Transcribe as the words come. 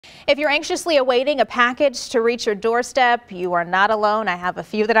If you're anxiously awaiting a package to reach your doorstep, you are not alone. I have a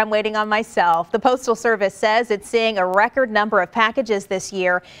few that I'm waiting on myself. The Postal Service says it's seeing a record number of packages this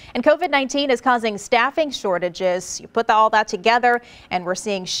year, and COVID-19 is causing staffing shortages. You put all that together, and we're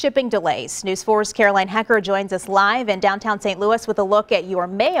seeing shipping delays. News 4's Caroline Hecker joins us live in downtown St. Louis with a look at your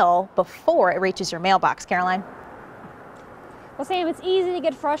mail before it reaches your mailbox. Caroline? Well, Sam, it's easy to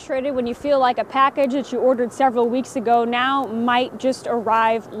get frustrated when you feel like a package that you ordered several weeks ago now might just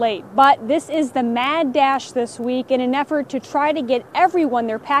arrive late. But this is the mad dash this week in an effort to try to get everyone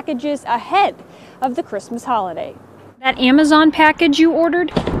their packages ahead of the Christmas holiday. That Amazon package you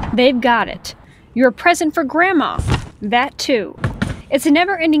ordered? They've got it. Your present for Grandma? That too. It's a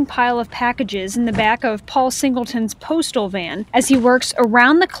never-ending pile of packages in the back of Paul Singleton's postal van as he works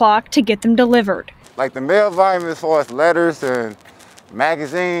around the clock to get them delivered. Like the mail volume as far as letters and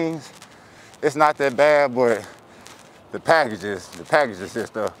magazines, it's not that bad, but the packages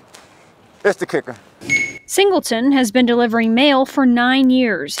just it's the kicker. Singleton has been delivering mail for 9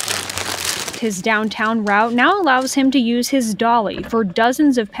 years. His downtown route now allows him to use his dolly for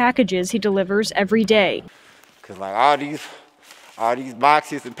dozens of packages he delivers every day. Cause like all these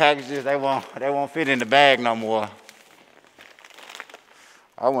boxes and packages, they won't fit in the bag no more.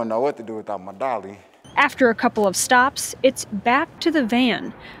 I wouldn't know what to do without my dolly. After a couple of stops, it's back to the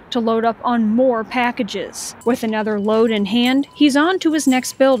van to load up on more packages. With another load in hand, he's on to his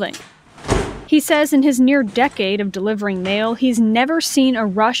next building. He says in his near decade of delivering mail, he's never seen a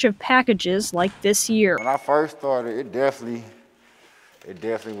rush of packages like this year. When I first started, it definitely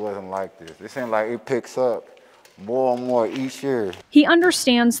wasn't like this. It seemed like it picks up more and more each year. He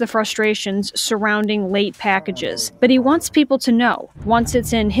understands the frustrations surrounding late packages, but he wants people to know, once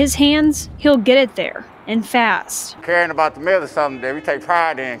it's in his hands, he'll get it there, and fast. Caring about the mail is something that we take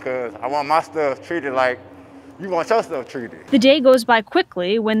pride in, because I want my stuff treated like you want your stuff treated. The day goes by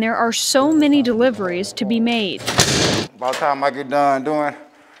quickly when there are so many deliveries to be made. By the time I get done doing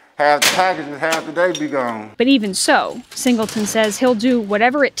half the packages, half the day be gone. But even so, Singleton says he'll do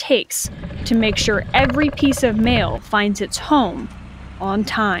whatever it takes to make sure every piece of mail finds its home on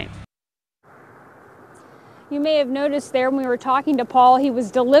time. You may have noticed there when we were talking to Paul, he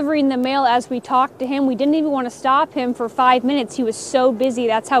was delivering the mail as we talked to him. We didn't even want to stop him for 5 minutes. He was so busy.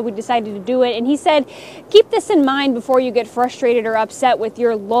 That's how we decided to do it. And he said, keep this in mind before you get frustrated or upset with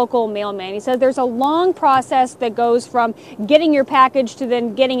your local mailman. He said there's a long process that goes from getting your package to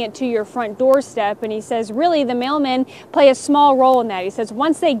then getting it to your front doorstep. And he says, really, the mailmen play a small role in that. He says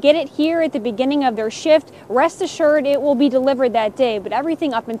once they get it here at the beginning of their shift, rest assured it will be delivered that day. But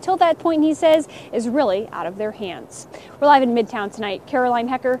everything up until that point, he says, is really out of their hands. We're live in Midtown tonight. Caroline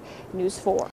Hecker, News 4.